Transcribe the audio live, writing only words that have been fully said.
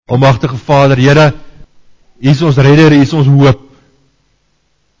Almagtige Vader, Here, U is ons redder, U is ons hoop.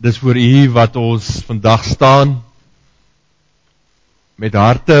 Dis vir U wat ons vandag staan, met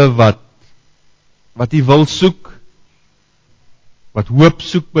harte wat U wil soek, wat hoop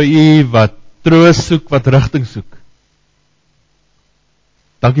soek by U, wat troos soek, wat rigting soek.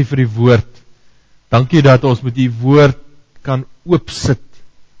 Dankie vir die woord. Dankie dat ons met die woord kan oopsit,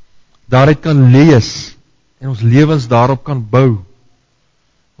 daaruit kan lees, en ons lewens daarop kan bou.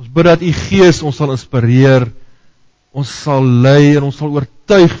 Ons bid dat U Gees ons sal inspireer, ons sal lei en ons sal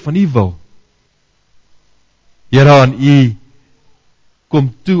oortuig van U wil. Here, aan U kom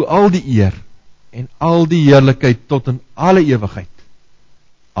toe al die eer en al die heerlikheid tot in alle ewigheid.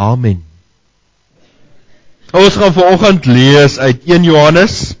 Amen. Ons gaan vanoggend lees uit 1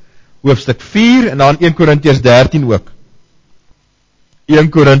 Johannes, hoofstuk 4, en dan 1 Korintiërs 13 ook.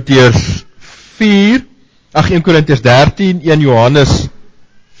 1 Korintiërs 13, 1 Johannes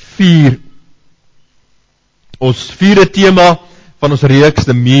 4. Ons vierde tema van ons reeks,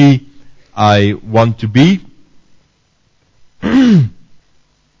 The Me I Want to Be.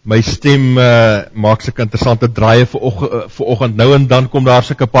 My stem maak sulke interessante draaie vanoggend. Nou en dan kom daar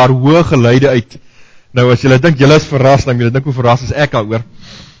sulke paar hoë geluide uit. Nou as julle dink julle is verras, dan julle dink hoe verras is ek daaroor.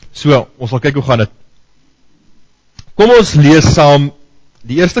 So, ons sal kyk hoe gaan dit. Kom ons lees saam.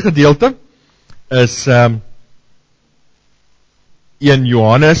 Die eerste gedeelte is 1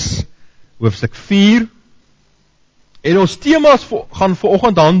 Johannes, hoofstuk 4, en ons thema's gaan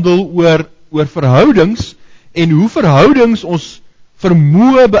vanoggend handel oor verhoudings, en hoe verhoudings ons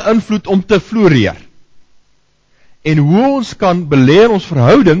vermoë beïnvloed om te floreer, en hoe ons kan belê in ons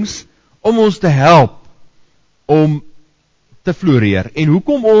verhoudings, om ons te help, om te floreer, en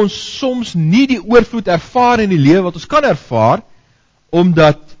hoekom ons soms nie die oorvloed ervaar in die lewe wat ons kan ervaar,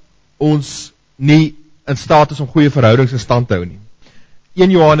 omdat ons nie in staat is om goeie verhoudings in stand te hou nie. 1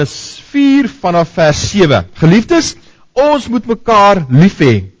 Johannes 4 vanaf vers 7. Geliefdes, ons moet mekaar lief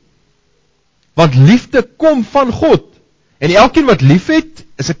hê, want liefde kom van God, en elkeen wat lief het,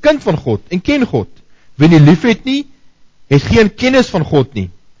 is 'n kind van God, en ken God. Wie nie lief het nie, het geen kennis van God nie,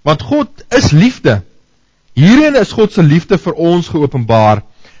 want God is liefde. Hierin is God se liefde vir ons geopenbaar.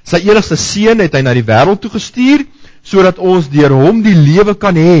 Sy enigste seun het hy na die wêreld toe gestuur, sodat ons deur hom die lewe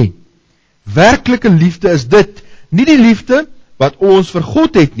kan hê. Werklike liefde is dit, nie die liefde wat ons vir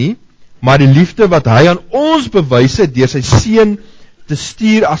God het nie, maar die liefde wat hy aan ons bewys het deur sy seun te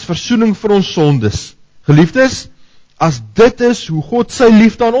stuur as versoening vir ons sondes. Geliefdes, as dit is hoe God sy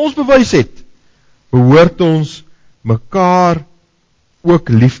liefde aan ons bewys het, behoort ons mekaar ook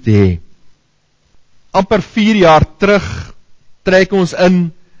lief te hê. Amper 4 jaar terug trek ons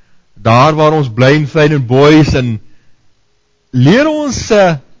in, daar waar ons bly in Fyn Boys, en leer ons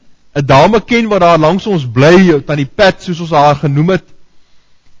 'n dame ken wat daar langs ons bly, Tannie Pat, soos ons haar genoem het.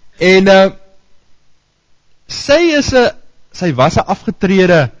 En sy was 'n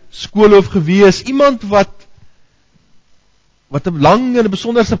afgetrede skoolhoof gewees, iemand wat 'n lang en 'n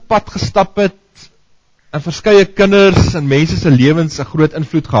besonderse pad gestap het, en verskeie kinders en mense se lewens 'n groot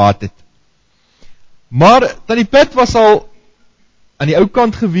invloed gehad het. Maar Tannie Pat was al aan die ou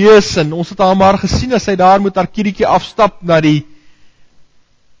kant gewees, en ons het haar maar gesien as sy daar met haar kiertjie afstap na die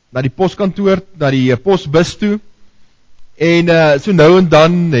poskantoor, na die posbus toe, en so nou en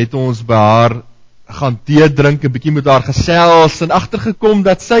dan het ons by haar gaan tee drink, 'n bietjie met haar gesels, en agtergekom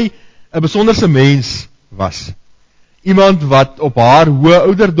dat sy 'n besonderse mens was. Iemand wat op haar hoë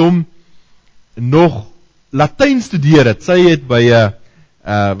ouderdom nog Latyn studeer het. Sy het by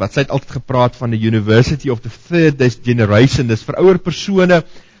wat sy het altyd gepraat van die University of the Third Generation, dis vir ouer persone,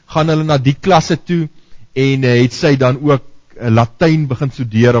 gaan hulle na die klasse toe, en het sy dan ook Latyn begin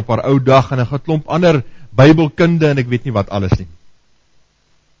studeer op haar ou dag, en 'n klomp ander Bybelkunde, en ek weet nie wat alles nie.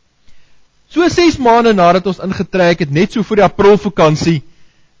 So 6 maande nadat ons ingetrek het, net so voor die Aprilvakansie,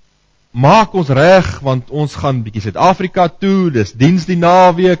 maak ons reg, want ons gaan bietjie Suid-Afrika toe, dis diens die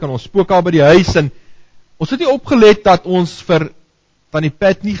naweek, en ons spook al by die huis, en ons het nie opgelet dat ons vir Tannie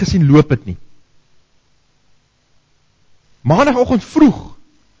Pat nie gesien loop het nie. Maandagoggend vroeg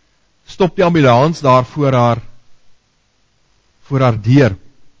stop die ambulans daar voor haar deur.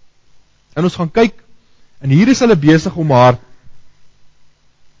 En ons gaan kyk, en hier is hulle besig om haar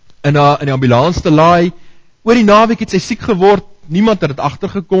in die ambulans te laai. Oor die naweek het sy siek geword, niemand het dit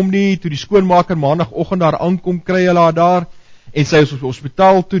agtergekom nie, toe die skoonmaker maandagoggend daar aankom, kry hulle haar daar, en sy is op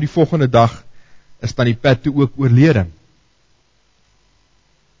hospitaal toe, die volgende dag is Tannie Pat toe ook oorlede.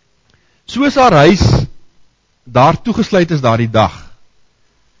 Soos haar huis daar toegesluit is daardie dag,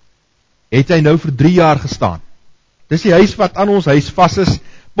 het hy nou vir 3 jaar gestaan. Dis die huis wat aan ons huis vas is,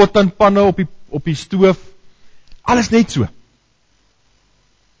 pot en panne op die stoof, alles net so.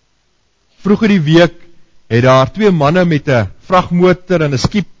 Vroeger die week het daar 2 manne met 'n vragmotor en 'n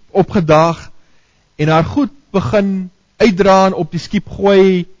skiep opgedaag en haar goed begin uitdra en op die skiep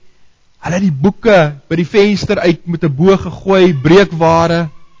gooi. Hulle het die boeke by die venster uit met 'n boog gegooi, breekware,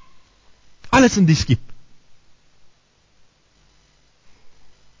 alles in die skiep.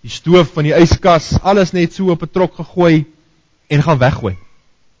 Die stoof van die yskas, alles net so op 'n trok gegooi en gaan weggooi.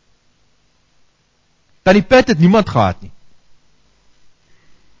 Tannie Pat het niemand gehad nie.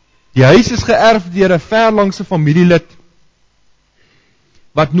 Die huis is geërf deur 'n verlangse familielid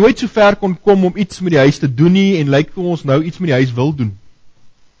wat nooit so ver kon kom om iets met die huis te doen nie en lyk vir ons nou iets met die huis wil doen.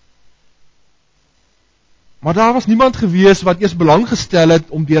 Maar daar was niemand gewees wat eers belang gestel het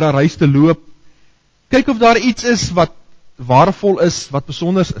om deur haar huis te loop, kyk of daar iets is wat waardevol is, wat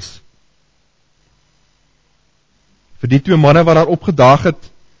besonders is. Vir die 2 manne wat daar opgedaag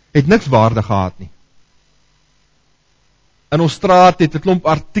het niks waarde gehad nie. In ons straat het 'n klomp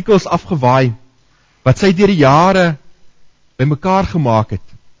artikels afgewaai, wat sy deur die jare bymekaar gemaak het,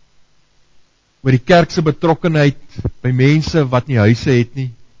 oor die kerk se betrokkenheid by mense wat nie huise het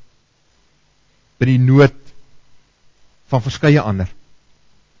nie, by die nood van verskeie ander.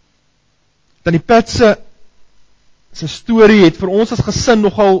 Tannie Pat se storie het vir ons as gesin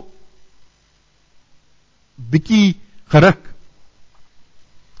nogal bietjie geruk.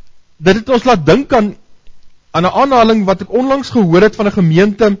 Dit het ons laat dink aan 'n aanhaling wat ek onlangs gehoor het van 'n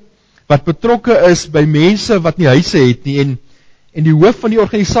gemeente wat betrokke is by mense wat nie huise het nie, en die hoof van die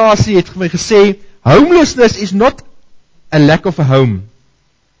organisasie het vir my gesê, homelessness is not a lack of a home,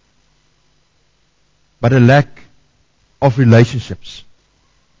 but a lack of relationships.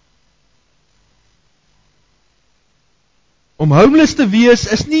 Om homeless te wees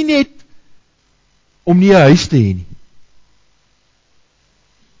is nie net om nie 'n huis te hê nie,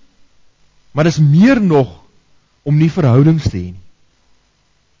 maar dis meer nog om nie verhoudings te hê nie.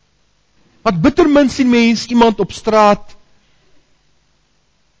 Wat bittermin sien mens iemand op straat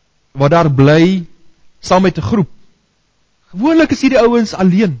wat daar bly saam met 'n groep. Gewoonlik is hierdie ouens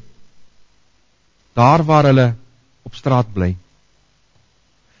alleen, daar waar hulle op straat bly.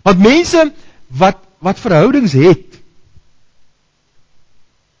 Want mense wat verhoudings het,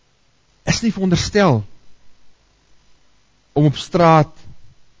 is nie veronderstel om op straat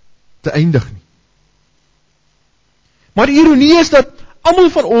te eindig nie. Maar die ironie is dat almal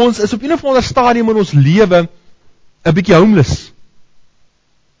van ons is op 'n of ander stadium in ons lewe 'n bietjie homeless.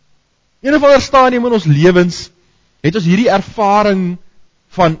 Een of ander stadium in ons lewens het ons hierdie ervaring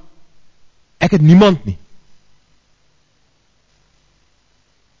van ek het niemand nie.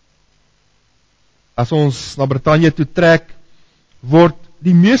 As ons na Brittanje toe trek, word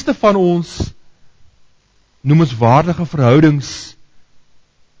die meeste van ons noemenswaardige verhoudings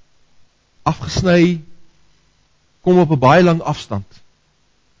afgesny, kom op 'n baie lang afstand.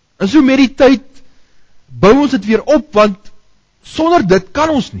 En so met die tyd bou ons dit weer op, want sonder dit kan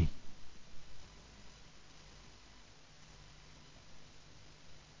ons nie.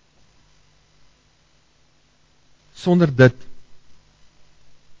 Sonder dit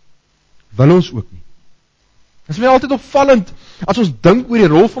wil ons ook nie. Dit is my altyd opvallend, as ons dink oor die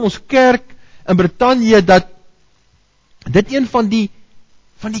rol van ons kerk in Brittanje, dat dit een van die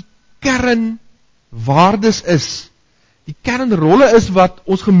kernwaardes is, die kernrolle is wat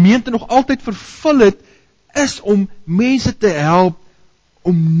ons gemeente nog altyd vervul het, is om mense te help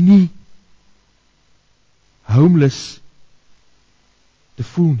om nie homeless te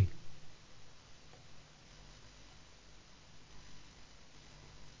voel nie.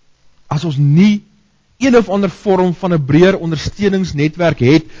 As ons nie een of ander vorm van 'n breër ondersteuningsnetwerk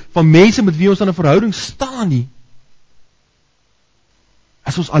het, van mense met wie ons in 'n verhouding staan nie,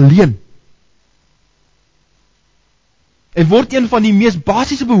 is ons alleen. En word een van die mees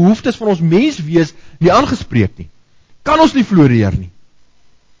basiese behoeftes van ons menswees nie aangespreek nie. Kan ons nie floreer nie.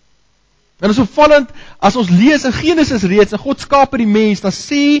 En is opvallend, as ons lees in Genesis reeds, en God skaap die mens, dan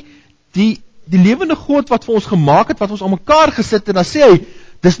sê die lewende God wat vir ons gemaak het, wat ons aan mekaar gesit het, dan sê hy,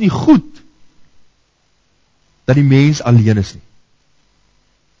 dis nie goed dat die mens alleen is nie.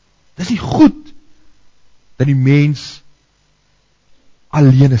 Dis nie goed dat die mens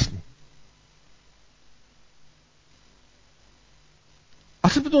alleen is nie.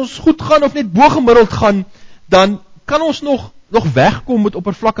 As dit met ons goed gaan of net bo-gemiddeld gaan, dan kan ons nog wegkom met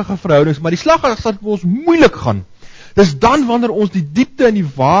oppervlakkige verhoudings, maar die slag as dit met ons moeilik gaan, dis dan wanneer ons die diepte en die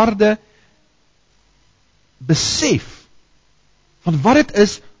waarde besef van wat dit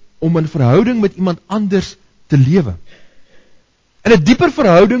is om in verhouding met iemand anders te lewe. En 'n dieper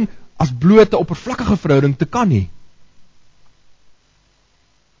verhouding as bloot 'n oppervlakkige verhouding te kan hê.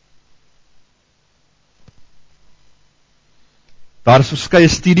 Daar is verskeie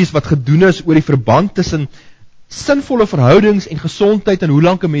studies wat gedoen is oor die verband tussen sinvolle verhoudings en gesondheid en hoe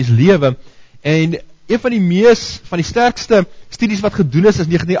lank 'n mens lewe. En een van die sterkste studies wat gedoen is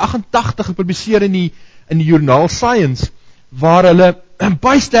 1988 gepubliseer in die joernaal Science, waar hulle 'n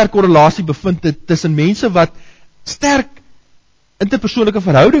baie sterk korrelasie bevind het tussen mense wat sterk interpersoonlike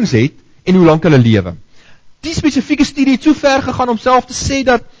verhoudings het en hoe lank hulle lewe. Die spesifieke studie het so ver gegaan om self te sê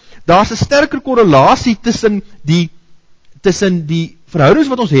dat daar's 'n sterker korrelasie tussen die verhoudings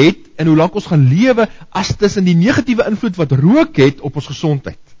wat ons het en hoe lank ons gaan lewe, as tussen die negatiewe invloed wat rook het op ons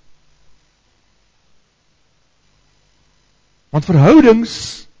gesondheid. Want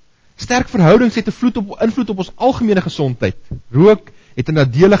sterk verhoudings het 'n invloed op ons algemene gesondheid. Rook het 'n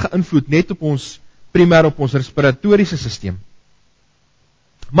nadelige invloed net op ons primêr op ons respiratoriese stelsel.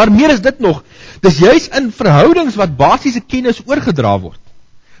 Maar meer is dit nog, dis juis in verhoudings wat basiese kennis oorgedra word,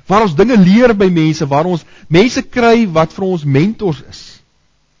 waar ons dinge leer by mense, waar ons mense kry wat vir ons mentors is,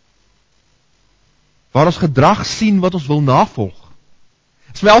 waar ons gedrag sien wat ons wil navolg.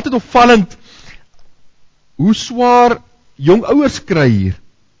 Dit is my altyd opvallend hoe swaar jong ouers kry hier,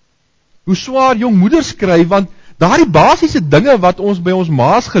 hoe swaar jong moeders kry, want daardie basiese dinge wat ons by ons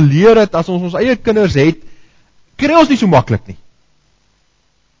maas geleer het, as ons eie kinders het, kry ons nie so maklik nie.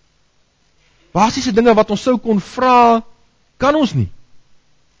 Basiese dinge wat ons sou kon vra, kan ons nie.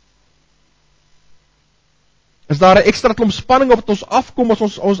 Is daar 'n ekstra klomp spanning op wat ons afkom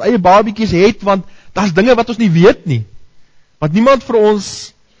as ons eie babietjies het, want daar's dinge wat ons nie weet nie, wat niemand vir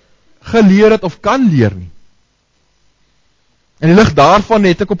ons geleer het of kan leer nie. In die lig daarvan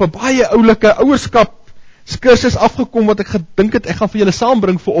het ek op 'n baie oulike ouerskapskursus afgekom, wat ek gedink het, ek gaan vir julle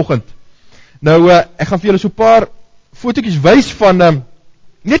saambring vanoggend. Nou, ek gaan vir julle so 'n paar fotootjies wys van,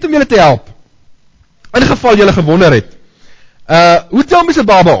 net om julle te help, in geval julle gewonder het. Hoe tel mens 'n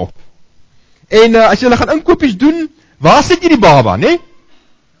baba op? En as julle gaan inkopies doen, waar sit jy die baba, né?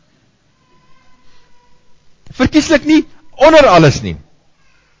 Verkieslik nie onder alles nie.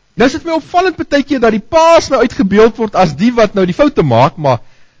 Nou is dit my opvallend partykeer dat die paas nou uitgebeeld word as die wat nou die foute maak, maar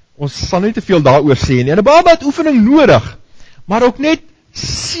ons sal nie te veel daaroor sê nie. En 'n baba het oefening nodig, maar ook net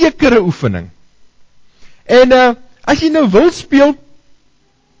sekere oefening. En as jy nou wil speel,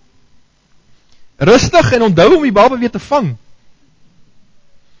 rustig en onthou om die baba weer te vang.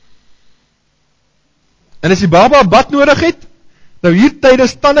 En as die baba 'n bad nodig het, nou hier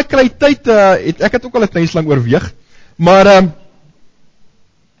tydens tandekry tyd, ek het ook al 'n klein slang oorweeg, maar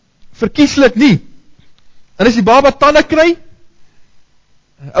verkieslik nie. En as die baba tande kry,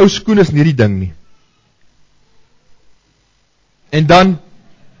 ou skoen is nie die ding nie. En dan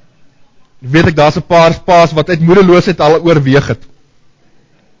weet ek daar's 'n paar paas wat uit moedeloosheid al oorweeg het.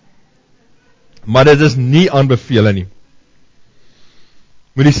 Maar dit is nie aanbevele nie.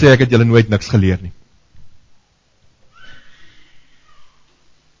 Moenie sê ek het julle nooit niks geleer nie.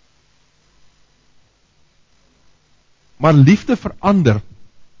 Maar liefde verander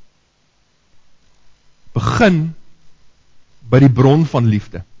begin by die bron van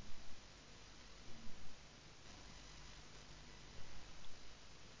liefde.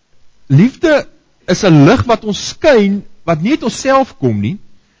 Liefde is 'n lig wat ons skyn, wat nie uit onsself kom nie,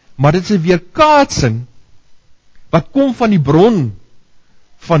 maar dit is 'n weerkaatsing wat kom van die bron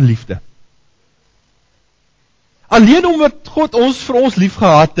van liefde. Alleen omdat God ons vir ons lief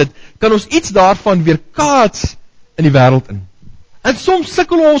gehad het, kan ons iets daarvan weerkaats in die wêreld in. En soms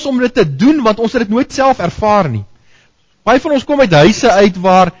sukkel ons om dit te doen, want ons het dit nooit self ervaar nie. Baie van ons kom uit huise uit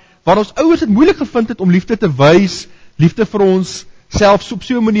waar ons ouers het moeilik gevind het om liefde te wys, liefde vir ons self op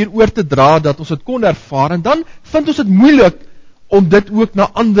so 'n manier oor te dra, dat ons dit kon ervaar, en dan vind ons dit moeilik om dit ook na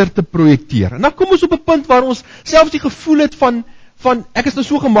ander te projekteer. En dan kom ons op 'n punt waar ons selfs die gevoel het van ek is nou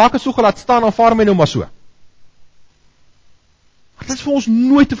so gemaak en so gelaat staan, aanvaar my nou maar so. Maar dit is vir ons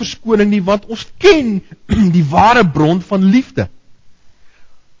nooit 'n verskoning nie, want ons ken die ware bron van liefde.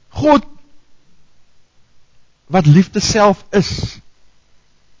 God, wat liefde self is,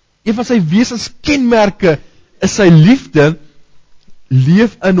 een van sy wesenskenmerke is sy liefde,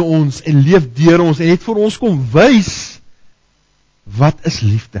 leef in ons en leef deur ons en het vir ons kom wys wat is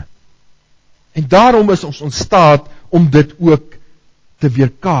liefde. En daarom is ons in staat om dit ook te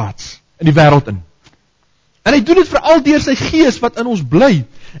weerkaats in die wêreld in. En hy doen dit veral deur sy gees wat in ons bly.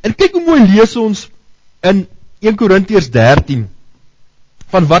 En kyk hoe mooi lees ons in 1 Korintiërs 13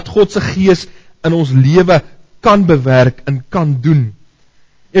 van wat God se gees in ons lewe kan bewerk en kan doen.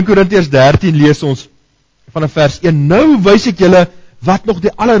 1 Korintiërs 13 lees ons vanaf vers 1: Nou wys ek julle wat nog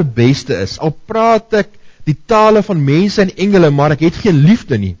die allerbeste is. Al praat ek die tale van mense en engele, maar ek het geen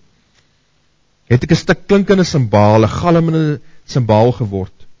liefde nie. Het ek 'n stuk klinkende simbaal, 'n galmende simbaal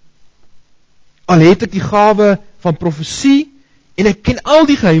geword. Al het ek die gawe van profesie En ek ken al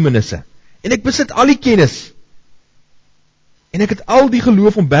die geheimenisse. En ek besit al die kennis. En ek het al die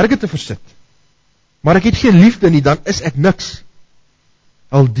geloof om berge te versit. Maar ek het geen liefde nie, dan is ek niks.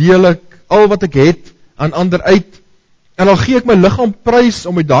 Al deel ek al wat ek het aan ander uit, en al gee ek my liggaam prys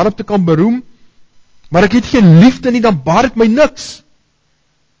om my daarop te kan beroem, maar ek het geen liefde nie, dan baat ek my niks.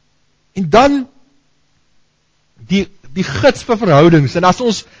 En dan die gids vir verhoudings, en as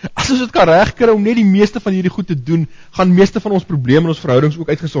ons dit kan regkry om net die meeste van hierdie goed te doen, gaan meeste van ons probleme in ons verhoudings ook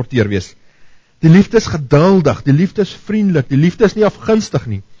uitgesorteer wees. Die liefde is geduldig, die liefde is vriendelik, die liefde is nie afgunstig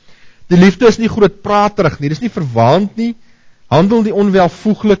nie. Die liefde is nie grootpraterig nie, dis nie verwaand nie, handel nie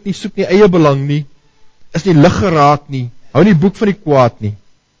onwelvoeglik nie, soek nie eie belang nie, is nie liggeraak nie, hou nie boek van die kwaad nie,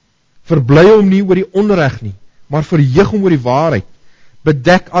 verbly hom nie oor die onreg nie, maar verheug hom oor die waarheid,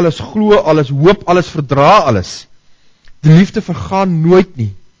 bedek alles, glo alles, hoop alles, verdra alles. Die liefde vergaan nooit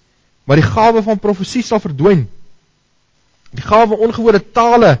nie, maar die gawe van profesie sal verdwyn. Die gawe ongehoorde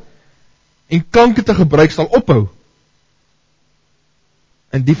tale en klanke te gebruik sal ophou.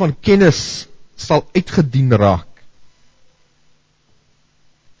 En die van kennis sal uitgedien raak.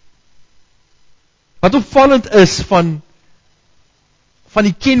 Wat opvallend is van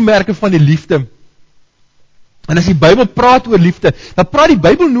die kenmerke van die liefde, en as die Bybel praat oor liefde, dan praat die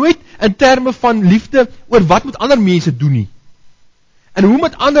Bybel nooit in terme van liefde oor wat moet ander mense doen nie, en hoe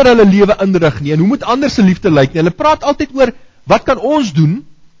moet ander hulle lewe inrig nie, en hoe moet ander se liefde lyk nie. Hulle praat altyd oor wat kan ons doen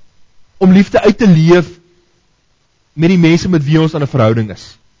om liefde uit te leef met die mense met wie ons aan 'n verhouding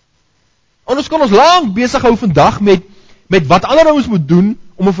is. En ons kan ons lank besig hou vandag met wat ander ons moet doen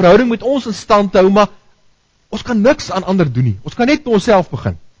om 'n verhouding met ons in stand te hou, maar ons kan niks aan ander doen nie. Ons kan net by onsself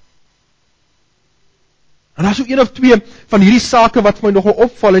begin. En daar is so een of twee van hierdie sake wat vir my nogal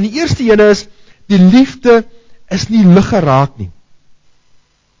opval. En die eerste ene is, die liefde is nie liggeraak nie.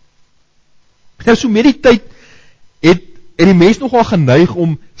 Nou so met die tyd het die mens nogal geneig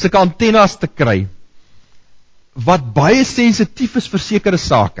om sulke antennes te kry, wat baie sensitief is vir sekere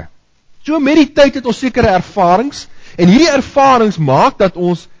sake. So met die tyd het ons sekere ervarings, en hierdie ervarings maak dat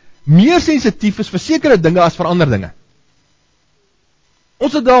ons meer sensitief is vir sekere dinge as vir ander dinge.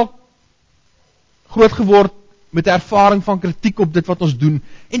 Ons het dalk groot geword met 'n ervaring van kritiek op dit wat ons doen,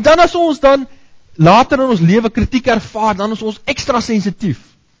 en dan as ons dan later in ons lewe kritiek ervaar, dan is ons ekstra sensitief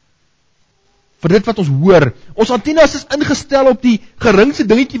vir dit wat ons hoor. Ons antennes is ingestel op die geringste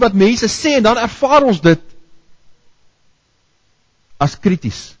dingetjie wat mense sê, en dan ervaar ons dit as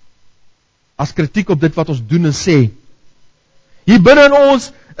krities, as kritiek op dit wat ons doen en sê. Hier binne in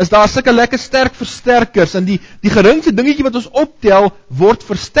ons is daar sulke lekker sterk versterkers, en die geringste dingetjie wat ons optel, word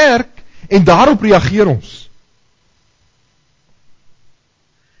versterk, en daarop reageer ons.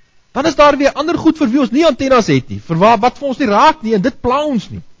 Dan is daar weer ander goed vir wie ons nie antennes het nie, vir wat vir ons nie raak nie, en dit pla ons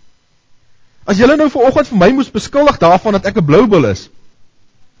nie. As julle nou vanoggend vir my moes beskuldig daarvan dat ek 'n bloubil is,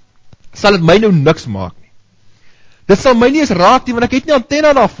 sal dit my nou niks maak nie. Dit sal my nie eens raak nie, want ek het nie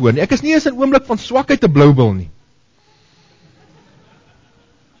antenne daarvoor nie. Ek is nie eens in 'n oomblik van swakheid 'n bloubil nie.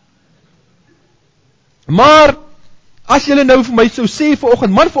 Maar as julle nou vir my sou sê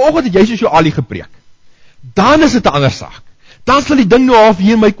vanoggend, man, vanoggend het jy soos jou Ali gepreek, dan is dit 'n ander saak. Dan sal die ding nou half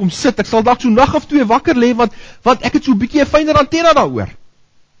hier in my kom sit. Ek sal dalk so nag of 2 wakker lê, want ek het so 'n bietjie 'n fyner antenne daaroor.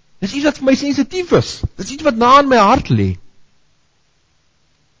 Dis iets wat vir my sensitief is. Dis iets wat na in my hart lê.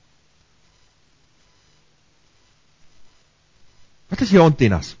 Wat is jou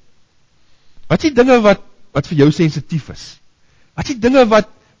antennes? Wat is die dinge wat vir jou sensitief is? Wat is die dinge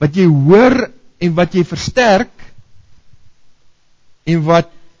wat jy hoor en wat jy versterk en wat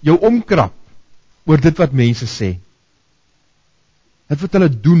jou omkrap oor dit wat mense sê? Dit wat hulle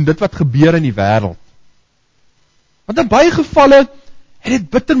doen, dit wat gebeur in die wêreld. Want in baie gevalle het dit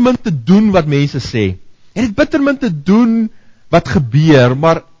bitter min te doen wat mense sê. Het dit bitter min te doen wat gebeur,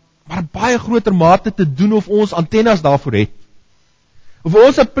 maar baie groter mate te doen of ons antennes daarvoor het. Of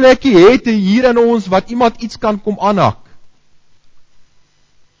ons 'n plekkie het hier in ons wat iemand iets kan kom aanhak.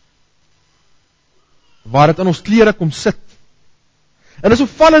 Waar dit in ons klere kom sit. En dit is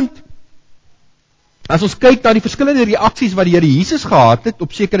opvallend, as ons kyk na die verskillende reaksies wat die Here Jesus gehad het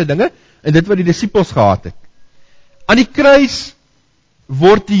op sekere dinge, en dit wat die disippels gehad het. Aan die kruis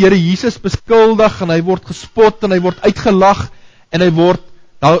word die Here Jesus beskuldig, en hy word gespot, en hy word uitgelag, en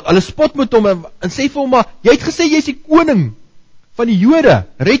hulle spot met hom, en sê vir hom, maar, jy het gesê, jy is die koning van die Jode,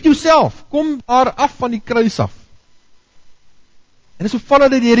 red jouself, kom daar af van die kruis af. En dit is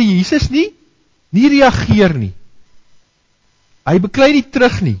opvallend dat die Here Jesus nie reageer nie. Hy beklei nie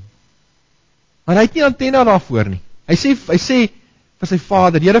terug nie, maar hy het nie antenne daarvoor nie. Hy sê vir sy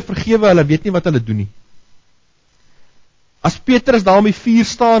Vader, Here vergewe hulle, weet nie wat hulle doen nie. As Petrus daar om die vuur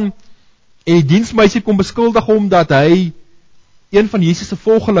staan, en die diensmeisie kom beskuldig hom, dat hy een van Jesus se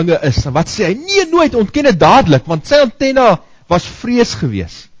volgelinge is, en wat sê hy? Nee, nooit, ontken dit dadelik, want sy antenna was vrees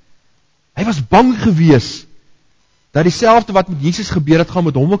gewees. Hy was bang gewees, dat dieselfde wat met Jesus gebeur het, gaan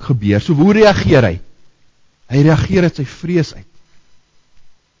met hom ook gebeur. So hoe reageer hy? Hy reageer uit sy vrees uit.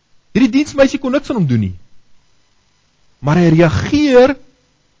 Hierdie diensmeisie kon niks aan hom doen nie, maar hy reageer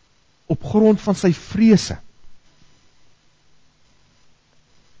op grond van sy vrese.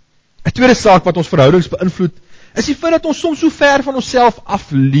 'n tweede saak wat ons verhoudings beïnvloed, is die feit dat ons soms so ver van onsself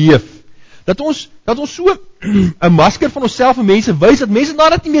afleef, dat ons so 'n masker van onsself aan mense wys, dat mense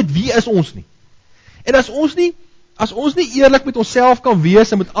nadat nie weet wie is ons nie. En as ons nie eerlik met onsself kan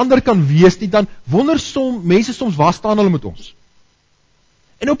wees en met ander kan wees nie, dan wonder mense soms waar staan hulle met ons.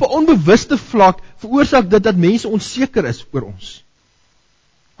 En op 'n onbewuste vlak veroorsaak dit dat mense onseker is oor ons.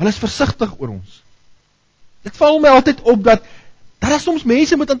 Hulle is versigtig oor ons. Dit val my altyd op dat daar is soms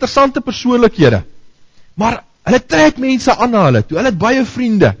mense met interessante persoonlikhede, maar hulle trek mense aan na hulle toe. Hulle het baie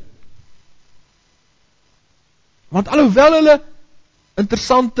vriende. Want alhoewel hulle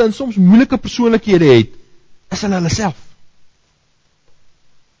interessante en soms moeilike persoonlikhede het, is hulle self.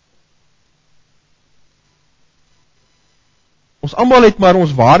 Ons almal het maar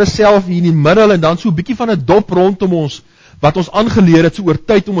ons ware self hier in die middel en dan so 'n bietjie van 'n dop rondom ons wat ons aangeleer het so oor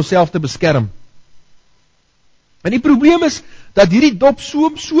tyd om onsself te beskerm. En die probleem is dat hierdie dop so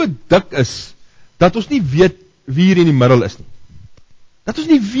dik is dat ons nie weet wie hier in die middel is nie. Dat ons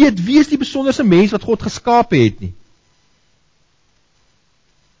nie weet wie is die besonderse mens wat God geskape het nie.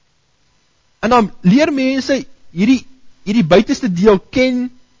 En dan leer mense hierdie buiteste deel ken,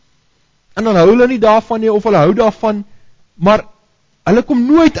 en dan hou hulle nie daarvan nie, of hulle hou daarvan, maar hulle kom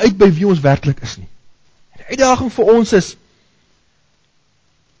nooit uit by wie ons werklik is nie. Die uitdaging vir ons is,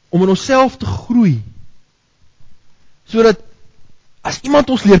 om in onsself te groei, sodat, as iemand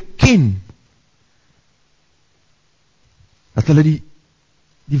ons leer ken, dat hulle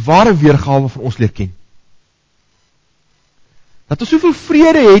die ware weergawe van ons leer ken. Dat ons soveel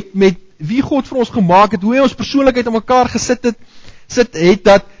vrede het met wie God vir ons gemaak het, hoe hy ons persoonlikheid aan mekaar gesit het,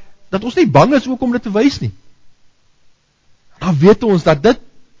 dat ons nie bang is ook om dit te wys nie. Dan weet ons dat dit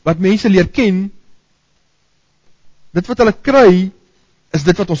wat mense leer ken, dit wat hulle kry, is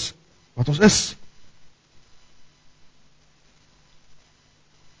dit wat ons is.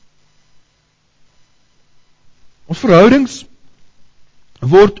 Ons verhoudings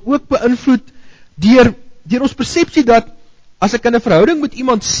word ook beïnvloed deur ons persepsie dat as ek in 'n verhouding met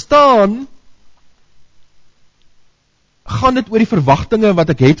iemand staan, gaan dit oor die verwagtinge wat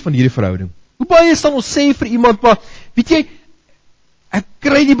ek het van hierdie verhouding. Hoe baie sal ons sê vir iemand, maar weet jy, ek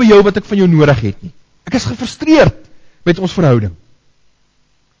kry nie by jou wat ek van jou nodig het nie. Ek is gefrustreerd met ons verhouding.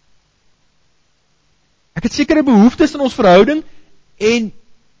 Ek het sekere behoeftes in ons verhouding en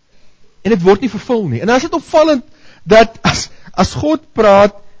dit word nie vervul nie. En dan is dit opvallend dat as God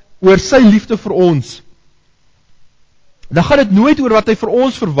praat oor sy liefde vir ons, dan gaan dit nooit oor wat hy vir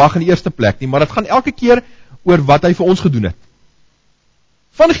ons verwag in die eerste plek nie, maar dit gaan elke keer oor wat hy vir ons gedoen het.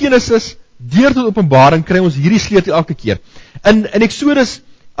 Van Genesis deur tot Openbaring kry ons hierdie sleutel elke keer. In Exodus,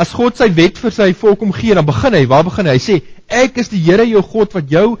 as God sy wet vir sy volk omgee, dan begin hy, waar begin hy? Hy sê, ek is die Here jou God wat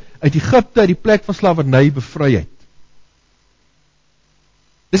jou uit Egipte, uit die plek van slawerny bevry het.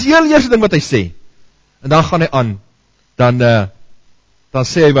 Dis die heel eerste ding wat hy sê. En dan gaan hy aan, dan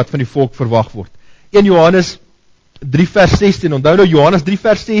sê hy wat van die volk verwag word. 1 Johannes 3 vers 16, onthou nou Johannes 3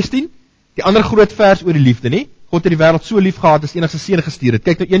 vers 16, die ander groot vers oor die liefde, nie? God het die wêreld so lief gehad, as enigste seun gestuur het.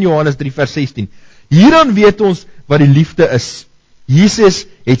 Kyk nou 1 Johannes 3 vers 16. Hieraan weet ons wat die liefde is. Jesus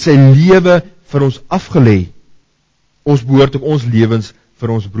het sy lewe vir ons afgelê. Ons behoort ook ons lewens vir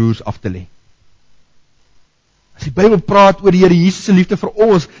ons broers af te lê. As die Bybel praat oor die Here Jesus se liefde vir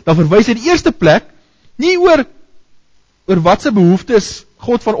ons, dan verwys hy in die eerste plek nie oor wat se behoeftes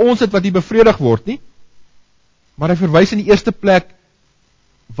God van ons het wat nie bevredig word nie, maar hy verwys in die eerste plek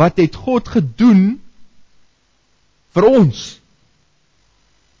wat het God gedoen vir ons.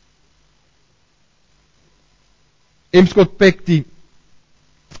 M. Scott Peck, die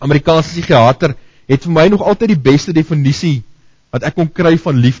Amerikaanse psigiater, het vir my nog altyd die beste definisie wat ek kon kry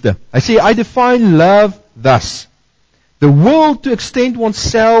van liefde. Hy sê, I define love thus: the will to extend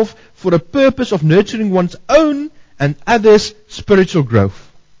oneself for a purpose of nurturing one's own and others' spiritual growth.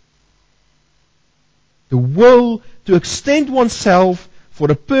 The will to extend oneself for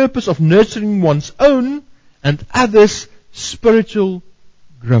the purpose of nurturing one's own and others' spiritual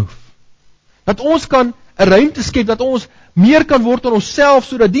growth. Dat ons kan 'n ruimte skep, dat ons meer kan word aan onsself,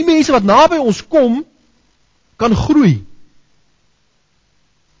 sodat die mense wat naby ons kom, kan groei,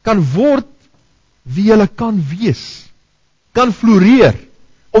 kan word wie hulle kan wees, kan floreer,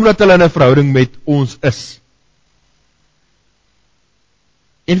 omdat hulle in 'n verhouding met ons is.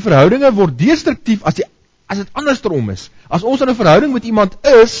 En verhoudinge word destruktief as dit andersom is. As ons in 'n verhouding met iemand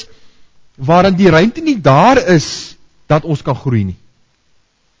is, waarin die ruimte nie daar is, dat ons kan groei nie.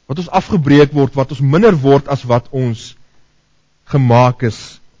 Wat ons afgebreek word, wat ons minder word as wat ons gemaak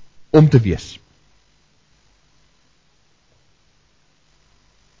is om te wees.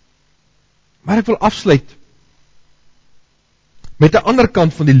 Maar ek wil afsluit met 'n ander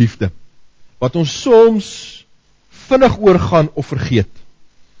kant van die liefde, wat ons soms vinnig oorgaan of vergeet.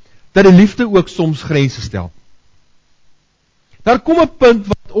 Dat die liefde ook soms grense stel. Daar kom 'n punt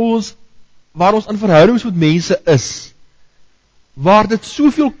waar ons in verhoudings met mense is, waar dit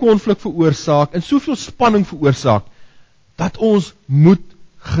soveel konflik veroorsaak en soveel spanning veroorsaak, dat ons moet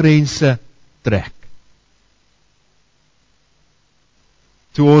grense trek.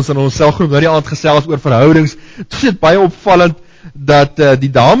 Toe ons in ons selgroep nou die aand gesels oor verhoudings, toe is dit baie opvallend dat die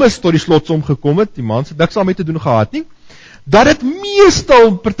dames tot die slotsom gekom het, die mans het niks daarmee te doen gehad nie, dat dit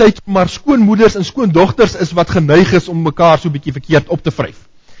meestal partytjie maar skoonmoeders en skoondogters is wat geneig is om mekaar so 'n bietjie verkeerd op te vryf.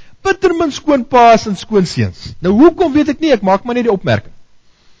 Bitter min skoonpaas en skoonseuns. Nou hoekom weet ek nie, ek maak maar net die opmerking.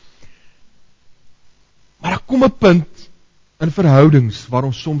 Maar daar kom 'n punt in verhoudings waar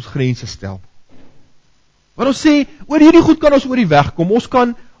ons soms grense stel. Waar ons sê, oor hierdie goed kan ons oor die weg kom. Ons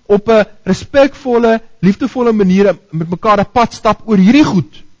kan op 'n respekvolle, liefdevolle manier met mekaar 'n pad stap oor hierdie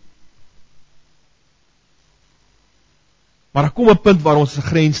goed. Maar daar kom 'n punt waar ons 'n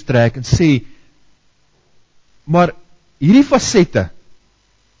grens trek en sê, maar hierdie fasette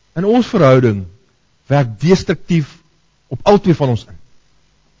in ons verhouding werk destruktief op albei van ons in.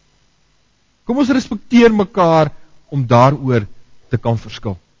 Kom ons respekteer mekaar om daaroor te kan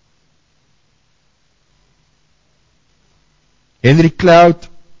verskil. Henry Cloud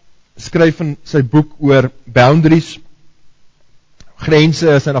skryf in sy boek oor boundaries, grense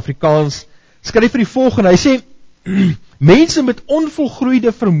is in Afrikaans, skryf vir die volgende, hy sê, mense met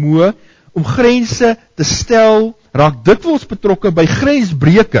onvolgroeide vermoë om grense te stel, raak dikwels betrokke by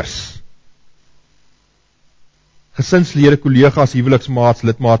grensbrekers. Gesinslede, kollegas, huweliksmaats,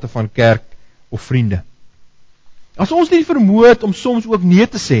 lidmate van kerk of vriende. As ons nie vermoë het om soms ook nee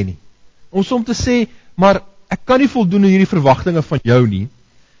te sê nie, om soms te sê, maar ek kan nie voldoen aan hierdie verwagtinge van jou nie,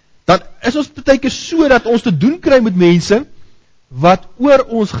 dan is ons baie keer so dat ons te doen kry met mense wat oor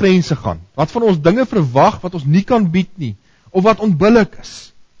ons grense gaan, wat van ons dinge verwag wat ons nie kan bied nie, of wat onbillik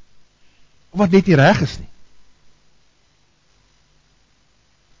is, of wat net nie reg is nie.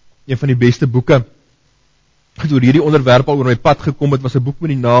 Een van die beste boeke het oor hierdie onderwerp al oor my pad gekom het, was 'n boek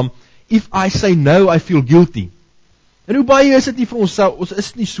met die naam If I Say No, I Feel Guilty. En hoe baie is dit nie vir ons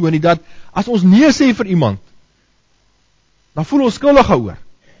is nie so nie, dat as ons nee sê vir iemand, dan voel ons skuldig daaroor.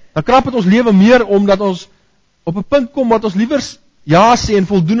 Dan krap het ons lewe meer omdat ons op 'n punt kom wat ons liewer ja sê en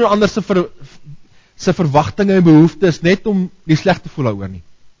voldoen aan ander se verwagtinge en behoeftes, net om nie sleg te voel daaroor nie.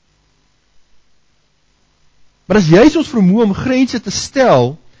 Maar as jy ons vermoë om grense te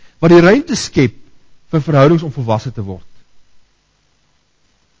stel, wat die ruimte skep vir verhoudings om volwasse te word.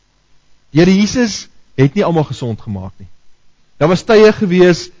 Here Jesus het nie almal gesond gemaak nie. Daar was tye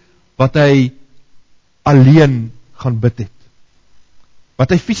gewees wat hy alleen gaan bid het. Wat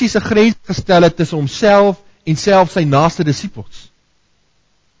hy fisiese grens gestel het tussen homself en self sy naaste disippels.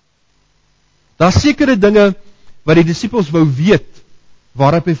 Daar sekere dinge wat die disippels wou weet,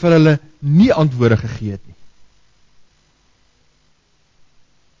 waarop hy vir hulle nie antwoorde gegee het nie.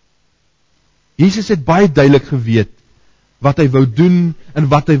 Jesus het baie duidelik geweet wat hy wou doen en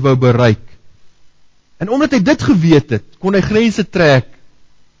wat hy wou bereik. En omdat hy dit geweet het, kon hy grense trek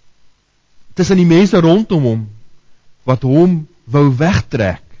tussen die mense rondom hom, wat hom wou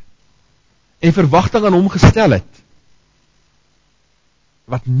wegtrek en verwagting aan hom gestel het,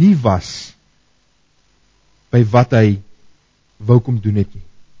 wat nie was by wat hy wou kom doen het nie.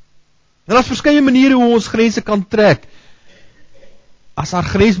 En daar's verskeie maniere hoe ons grense kan trek. As daar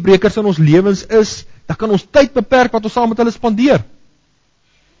grensbrekers in ons lewens is, dan kan ons tyd beperk wat ons saam met hulle spandeer.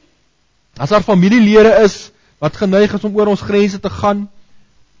 As daar familielede is wat geneig is om oor ons grense te gaan,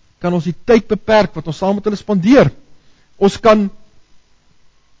 kan ons die tyd beperk wat ons saam met hulle spandeer. Ons kan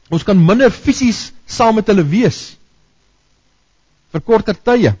minder fisies saam met hulle wees vir korter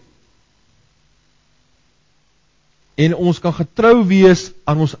tye. En ons kan getrou wees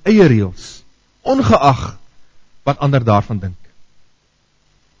aan ons eie reëls, ongeag wat ander daarvan dink.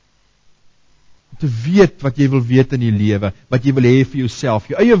 Om te weet wat jy wil weet in die lewe, wat jy wil hê vir jouself,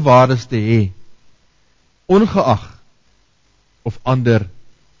 jou eie waardes te hê, ongeag of ander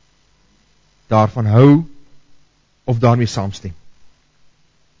daarvan hou of daarmee saamstem.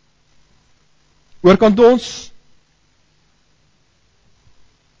 Oorkant ons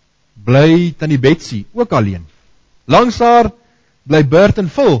bly Tannie Betsy ook alleen. Langs haar bly Bert en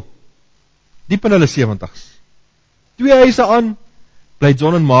Phil, diep in hulle 70's. 2 huise aan, bly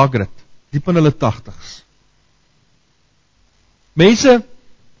John en Margaret, diep in hulle 80's. Mense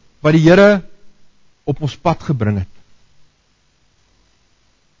wat die Here op ons pad gebring het.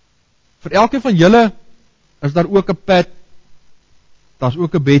 Vir elkeen van julle is daar ook 'n Pat, daar's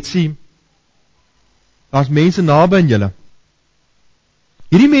ook 'n Betsy, daar's mense naby aan julle.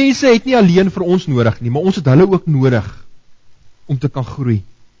 Hierdie mense het nie alleen vir ons nodig nie, maar ons het hulle ook nodig om te kan groei.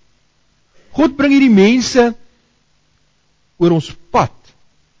 God bring hierdie mense oor ons pad,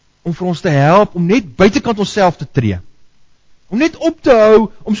 om vir ons te help, om net buitekant onsself te tree. Om net op te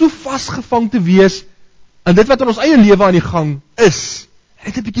hou, om so vasgevang te wees in dit wat in ons eie lewe aan die gang is, en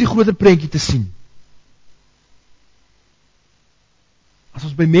net 'n bietjie die groter prentjie te sien. As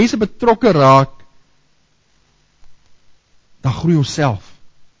ons by mense betrokke raak, dan groei ons self.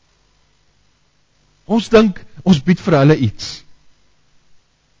 Ons dink, ons bied vir hulle iets.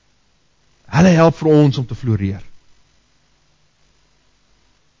 Hulle help vir ons om te floreer.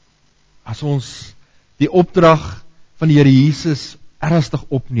 As ons die opdrag van die Here Jesus ernstig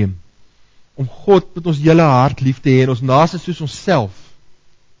opneem, om God met ons hele hart lief te hê en ons naaste soos onsself,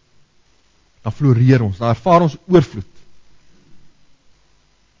 dan floreer ons, dan ervaar ons oorvloed.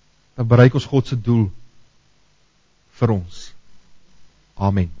 Dan bereik ons God se doel vir ons.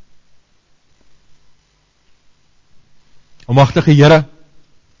 Amen. Almagtige Here,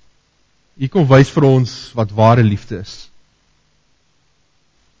 U kom wys vir ons wat ware liefde is.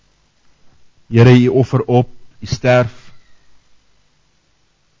 Here, U offer op, U sterf.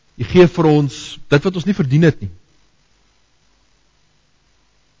 U gee vir ons dit wat ons nie verdien het nie.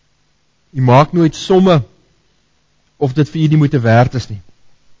 U maak nooit somme of dit vir U die moeite werd is nie.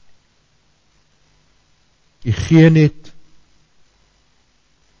 U gee net,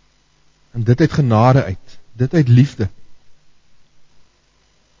 en dit uit genade uit, dit uit liefde.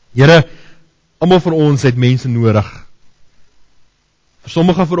 Here, almal van ons het mense nodig. Vir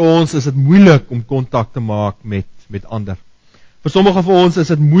sommige van ons is dit moeilik om kontak te maak met ander. Vir sommige van ons is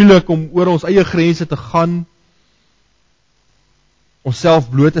dit moeilik om oor ons eie grense te gaan, onsself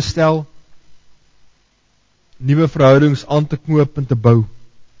bloot te stel, nuwe verhoudings aan te knoop en te bou.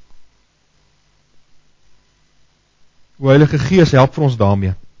 O Heilige Gees, help vir ons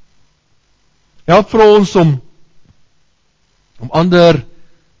daarmee. Help vir ons om ander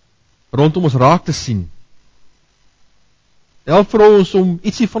rondom ons raak te sien. Help vir ons om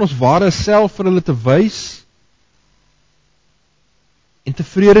ietsie van ons ware self vir hulle te wys en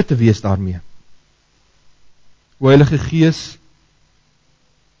tevrede te wees daarmee. O Heilige Gees,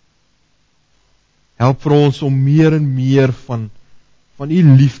 help vir ons om meer en meer van U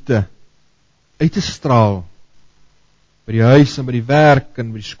liefde uit te straal by die huis en by die werk en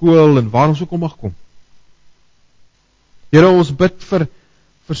by die skool en waar ons ook om mag kom. Here, ons bid vir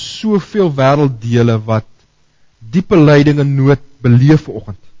soveel wêrelddele wat diepe lyding en nood beleef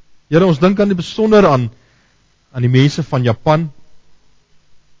vanoggend. Here, ons dink aan die besonder aan die mense van Japan.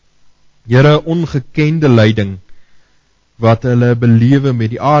 Here, ongekende lyding wat hulle belewe met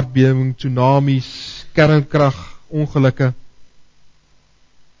die aardbewing, tsunamies, kernkrag, ongelukke.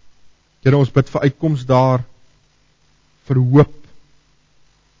 Here, ons bid vir uitkoms daar, vir hoop.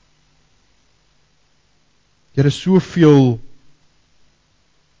 Here, soveel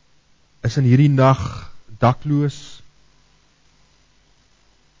is in hierdie nag dakloos.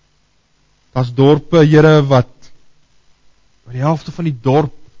 Daar's dorpe, Here, wat die helfte van die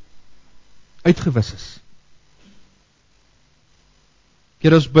dorp uitgewis is.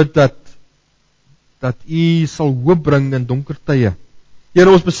 Here, ons bid dat U sal hoop bring in donker tye. Here,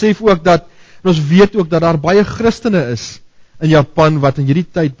 ons besef ook en ons weet ook dat daar baie Christene is in Japan wat in hierdie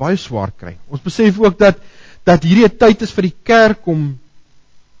tyd baie swaar kry. Ons besef ook dat hierdie tyd is vir die kerk om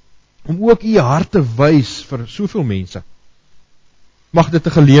ook U hart te wys vir soveel mense. Mag dit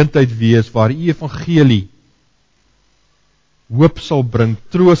 'n geleentheid wees waar U evangelie hoop sal bring,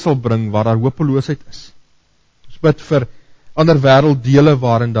 troos sal bring waar daar hopeloosheid is. Ons bid vir ander wêrelddele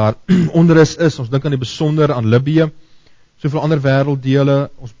waarin daar onrus is. Ons dink aan die besonder aan Libië, soveel ander wêrelddele.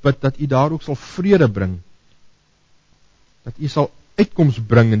 Ons bid dat U daar ook sal vrede bring. Dat U sal uitkoms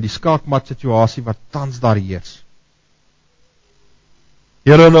bring in die skaakmat situasie wat tans daar heers.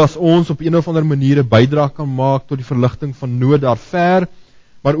 Here, as ons op een of ander manier 'n bydrae kan maak tot die verligting van nood daar ver,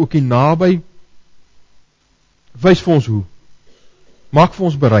 maar ook hier naby, wys vir ons hoe. Maak vir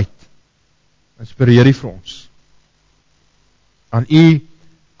ons bereid. Inspireer U vir ons. Aan U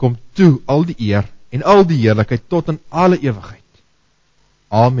kom toe al die eer en al die heerlikheid tot in alle ewigheid.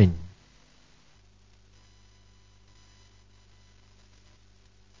 Amen.